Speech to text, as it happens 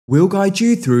We'll guide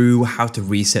you through how to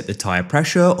reset the tyre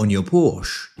pressure on your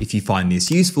Porsche. If you find this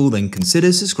useful, then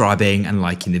consider subscribing and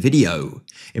liking the video.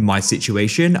 In my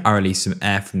situation, I released some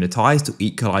air from the tyres to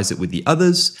equalize it with the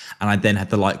others, and I then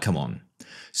had the light come on.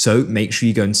 So make sure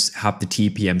you go and have the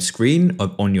TPM screen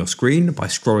on your screen by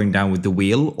scrolling down with the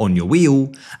wheel on your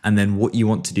wheel, and then what you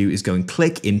want to do is go and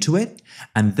click into it,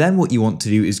 and then what you want to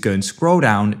do is go and scroll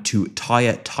down to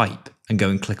tyre type and go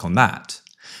and click on that.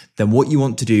 Then what you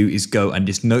want to do is go and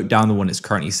just note down the one that's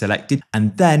currently selected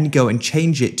and then go and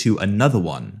change it to another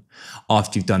one.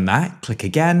 After you've done that, click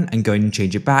again and go and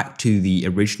change it back to the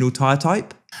original tyre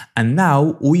type. And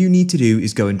now all you need to do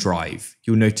is go and drive.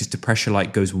 You'll notice the pressure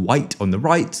light goes white on the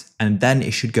right, and then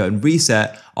it should go and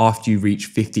reset after you reach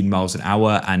 15 miles an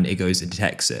hour and it goes and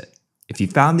detects it. If you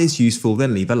found this useful,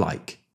 then leave a like.